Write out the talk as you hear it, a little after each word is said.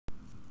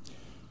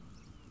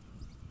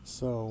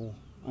So,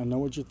 I know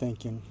what you're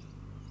thinking,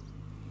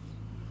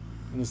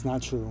 and it's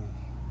not true.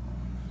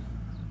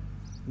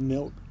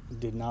 Milk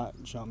did not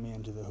jump me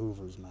into the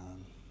Hoovers,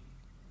 man.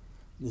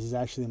 This is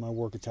actually my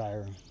work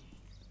attire.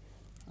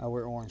 I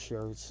wear orange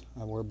shirts,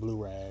 I wear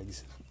blue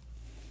rags.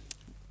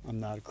 I'm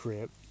not a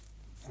Crip,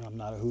 and I'm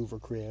not a Hoover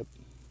Crip.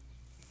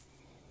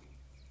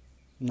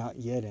 Not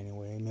yet,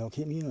 anyway. Milk,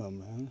 hit me up,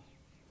 man.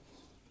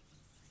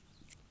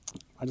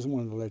 I just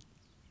wanted to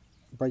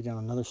break down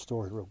another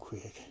story real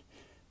quick.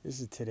 This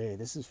is today.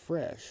 This is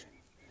fresh.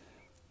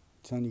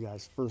 I'm telling you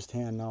guys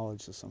firsthand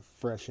knowledge of some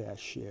fresh ass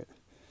shit.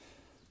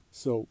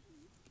 So,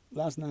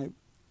 last night,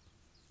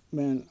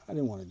 man, I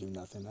didn't want to do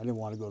nothing. I didn't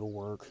want to go to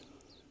work.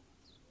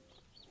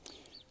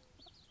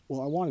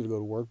 Well, I wanted to go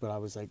to work, but I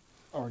was like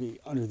already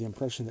under the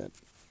impression that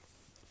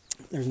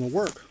there's no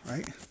work,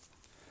 right?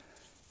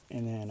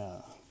 And then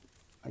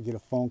I get a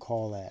phone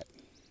call at,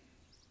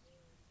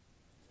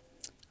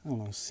 I don't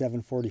know,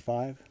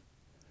 7:45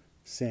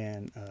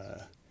 saying,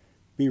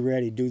 be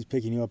ready, dude's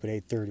picking you up at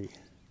 8:30.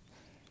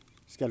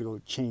 Just got to go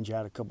change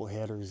out a couple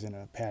headers and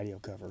a patio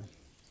cover.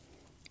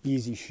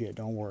 Easy shit,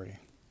 don't worry.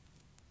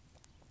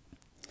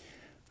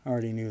 I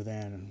already knew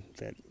then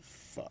that,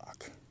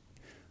 fuck,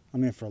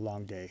 I'm in for a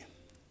long day.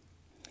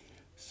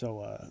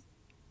 So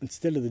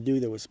instead of the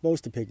dude that was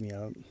supposed to pick me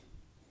up,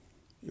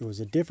 it was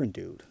a different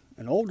dude,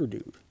 an older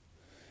dude.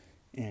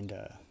 And,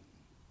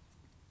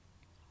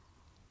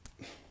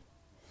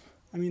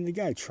 I mean, the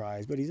guy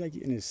tries, but he's like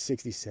in his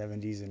 60s,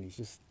 70s, and he's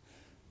just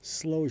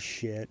slow as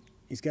shit.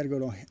 He's got to go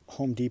to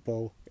Home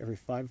Depot every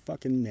 5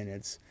 fucking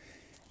minutes.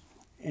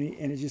 And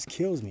it just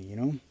kills me, you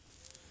know?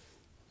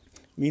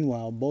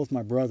 Meanwhile, both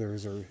my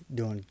brothers are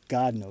doing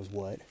God knows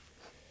what.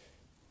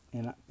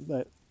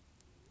 But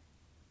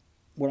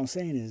what I'm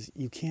saying is,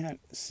 you can't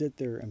sit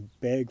there and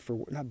beg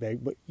for, not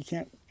beg, but you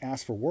can't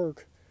ask for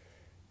work.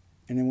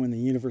 And then when the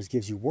universe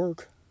gives you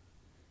work,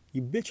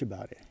 you bitch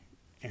about it.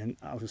 And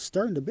I was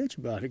starting to bitch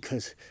about it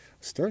because I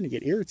was starting to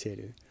get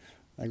irritated.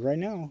 Like right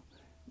now,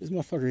 this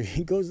motherfucker,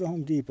 he goes to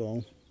Home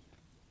Depot,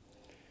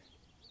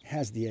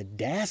 has the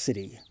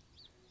audacity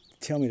to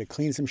tell me to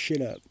clean some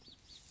shit up.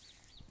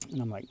 And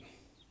I'm like,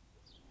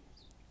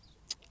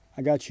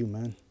 I got you,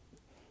 man.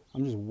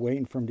 I'm just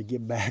waiting for him to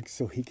get back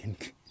so he can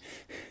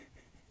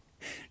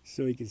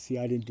see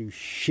I didn't do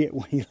shit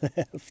when he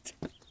left.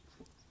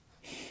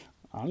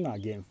 I'm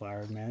not getting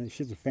fired, man. This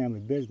shit's a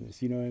family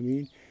business, you know what I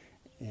mean?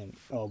 And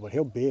but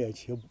he'll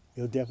bitch.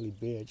 He'll definitely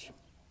bitch.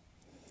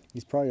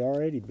 He's probably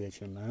already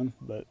bitching, man.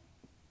 But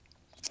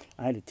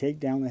I had to take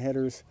down the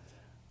headers.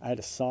 I had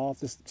to saw off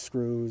the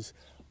screws.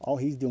 All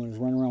he's doing is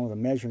running around with a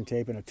measuring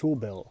tape and a tool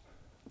belt,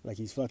 like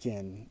he's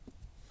fucking,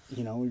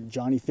 you know,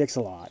 Johnny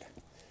Fix-a-Lot.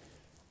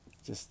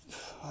 Just,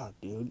 fuck,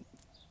 dude.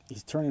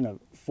 He's turning a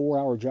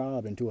 4-hour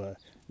job into a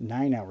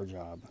 9-hour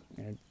job.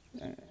 And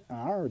I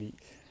already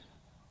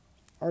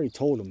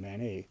told him, man,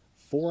 hey,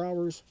 4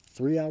 hours,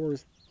 3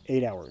 hours,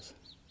 8 hours.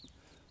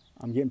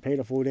 I'm getting paid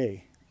a full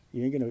day.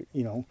 You ain't gonna,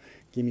 you know,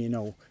 give me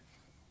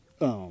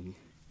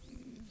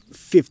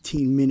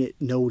 15-minute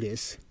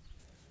notice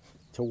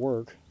to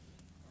work.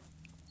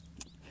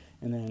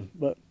 And then,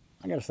 but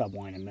I gotta stop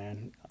whining,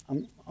 man.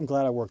 I'm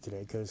glad I worked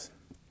today because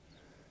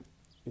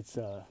it's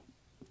a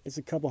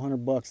couple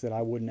 $100 that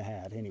I wouldn't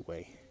have had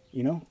anyway,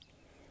 you know.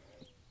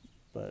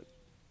 But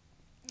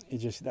it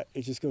just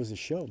goes to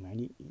show,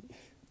 man.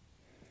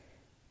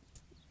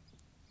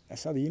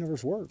 That's how the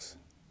universe works,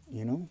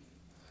 you know?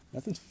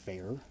 Nothing's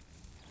fair. You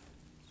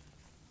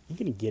ain't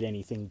gonna get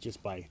anything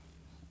just by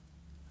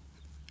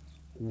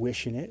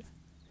wishing it,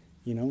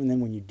 you know? And then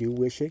when you do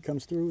wish it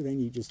comes through,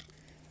 then you just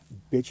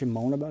bitch and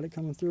moan about it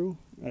coming through.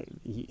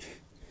 You're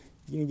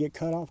gonna get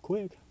cut off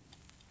quick.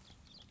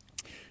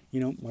 You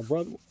know,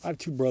 I have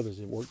 2 brothers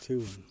at work too,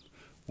 and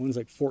one's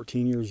like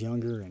 14 years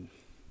younger and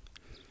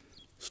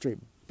straight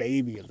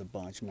baby of the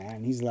bunch,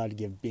 man. He's allowed to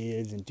give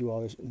bids and do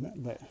all this,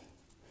 but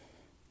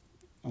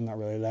I'm not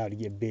really allowed to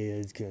give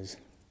bids because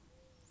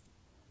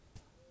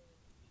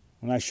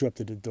when I show up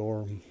to the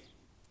door,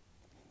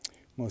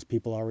 most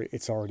people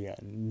it's already a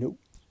nope.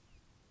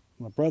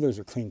 My brothers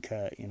are clean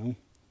cut, you know.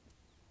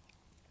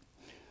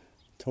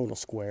 Total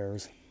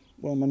squares.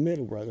 Well, my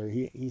middle brother,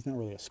 he's not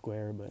really a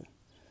square, but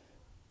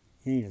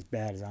he ain't as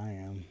bad as I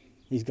am.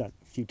 He's got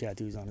a few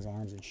tattoos on his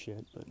arms and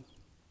shit, but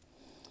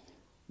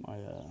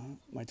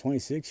my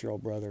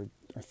 26-year-old brother,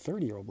 or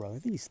 30-year-old brother, I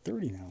think he's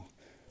 30 now.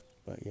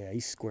 But yeah,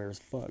 he's square as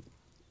fuck.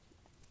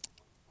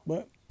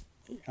 But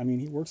I mean,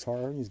 he works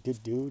hard. He's a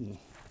good dude, and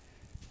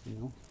you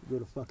know, you go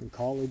to fucking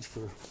college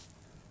for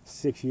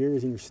 6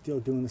 years and you're still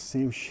doing the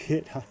same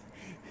shit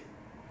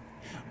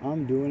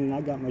I'm doing, and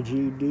I got my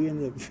GED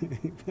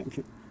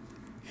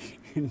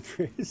in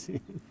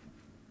prison.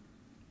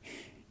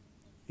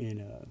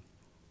 And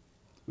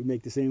we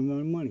make the same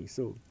amount of money,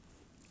 so,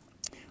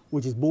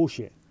 which is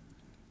bullshit.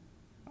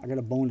 I got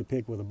a bone to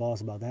pick with the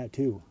boss about that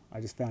too. I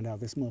just found out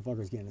this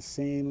motherfucker's getting the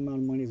same amount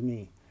of money as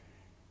me,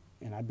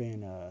 and I've been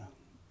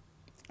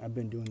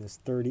doing this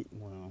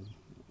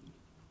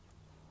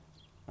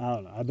I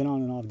don't know. I've been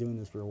on and off doing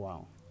this for a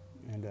while,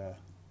 and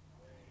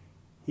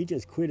He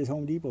just quit his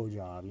Home Depot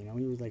job. You know,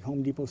 he was like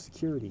Home Depot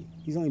security.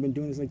 He's only been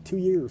doing this like 2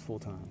 years full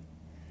time,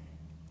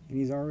 and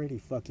he's already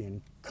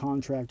fucking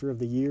contractor of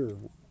the year,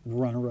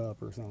 runner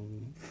up or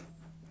something.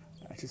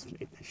 I just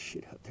made that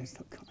shit up. There's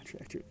no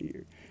contractor of the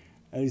year.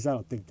 At least I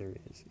don't think there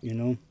is. You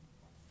know.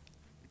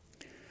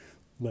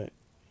 But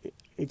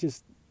it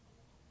just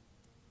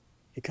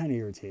it kind of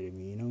irritated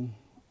me, you know.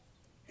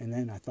 And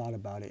then I thought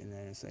about it, and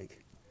then it's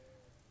like,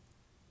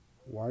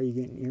 why are you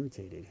getting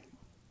irritated?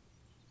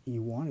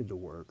 You wanted to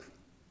work.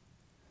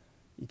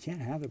 You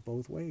can't have it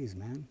both ways,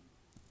 man.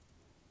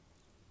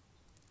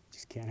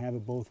 Just can't have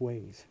it both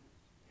ways.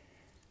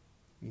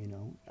 You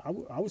know,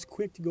 I was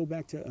quick to go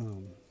back to,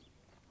 all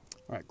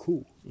right,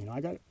 cool. You know,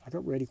 I got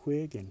ready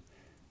quick and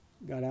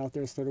got out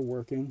there, started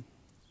working.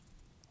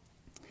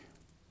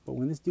 But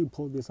when this dude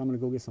pulled this, I'm going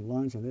to go get some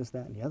lunch and this,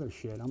 that, and the other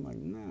shit, I'm like,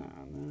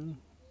 nah, man.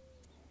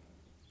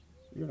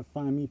 You're going to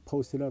find me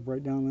posted up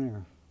right down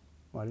there.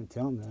 Well, I didn't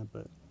tell him that,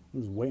 but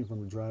I'm just waiting for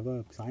him to drive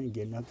up because I ain't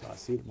getting up till I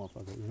see the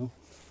motherfucker, you know?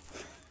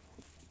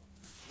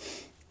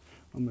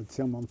 I'm going to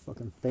tell him I'm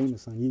fucking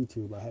famous on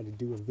YouTube. I had to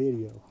do a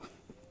video.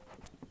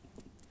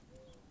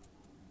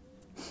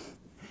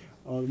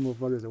 All the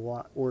motherfuckers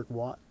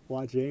that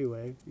watch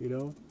anyway, you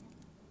know?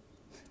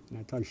 And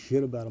I talk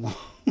shit about them all.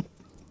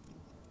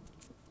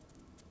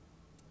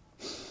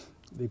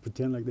 They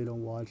pretend like they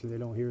don't watch and they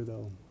don't hear,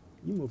 though.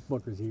 You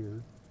motherfuckers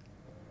hear.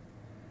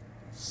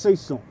 Say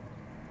something.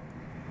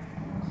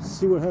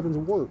 See what happens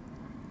at work.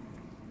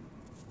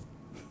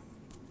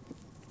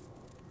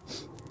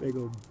 They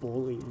go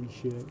bully and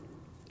shit.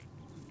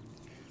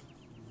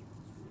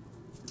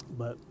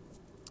 But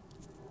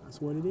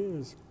that's what it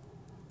is.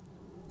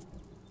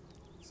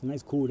 It's a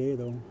nice cool day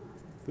though.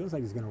 Feels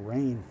like it's gonna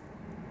rain.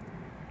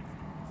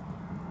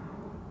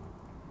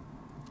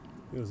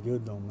 Feels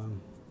good though,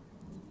 man.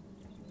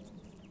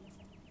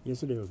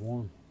 Yesterday was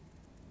warm.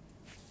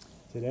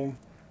 Today,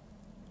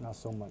 not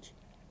so much.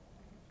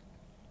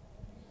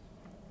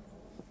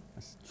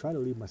 I try to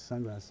leave my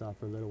sunglasses off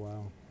for a little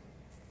while.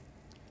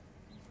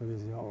 For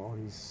these, all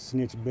these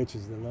snitch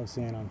bitches that love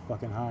saying I'm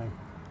fucking high.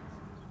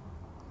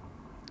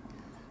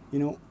 You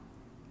know,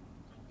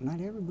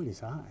 not everybody's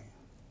high.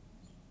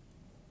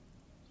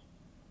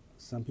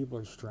 Some people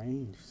are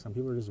strange. Some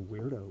people are just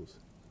weirdos.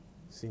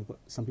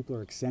 Some people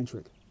are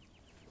eccentric.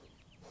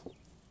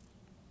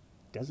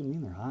 Doesn't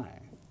mean they're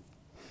high.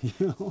 You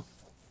know?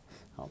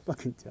 I'll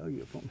fucking tell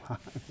you if I'm high,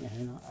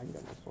 man. I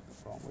got no fucking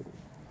problem with it.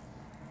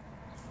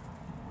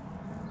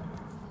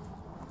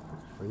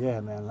 But yeah,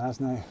 man,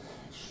 last night,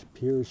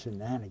 pure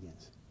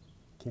shenanigans.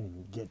 I can't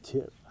even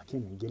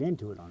get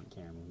into it on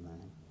camera,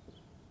 man.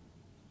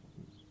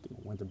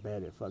 Went to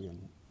bed at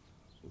fucking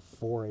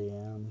 4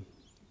 a.m.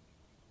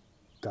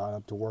 Got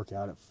up to work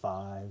out at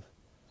 5.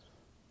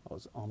 I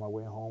was on my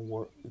way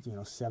home,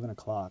 7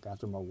 o'clock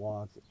after my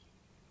walk.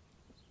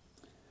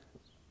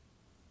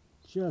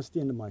 Just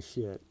into my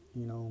shit,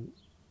 you know,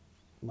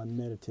 my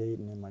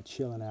meditating and my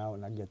chilling out,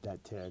 and I get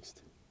that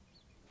text.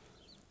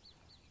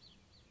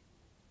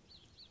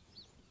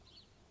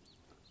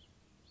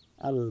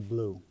 Out of the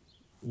blue.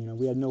 You know,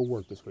 we had no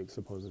work this week,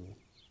 supposedly.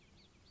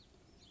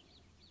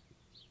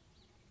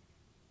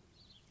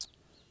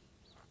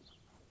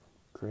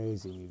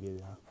 Crazy we get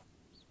that.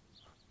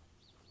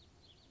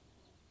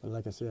 But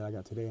like I said, I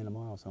got today and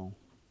tomorrow, so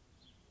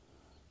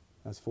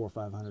that's $400 or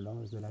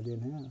 $500 that I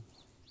didn't have.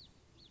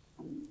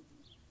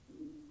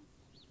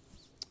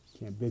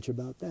 Can't bitch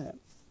about that.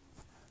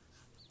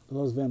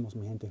 Los vemos,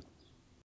 mi gente.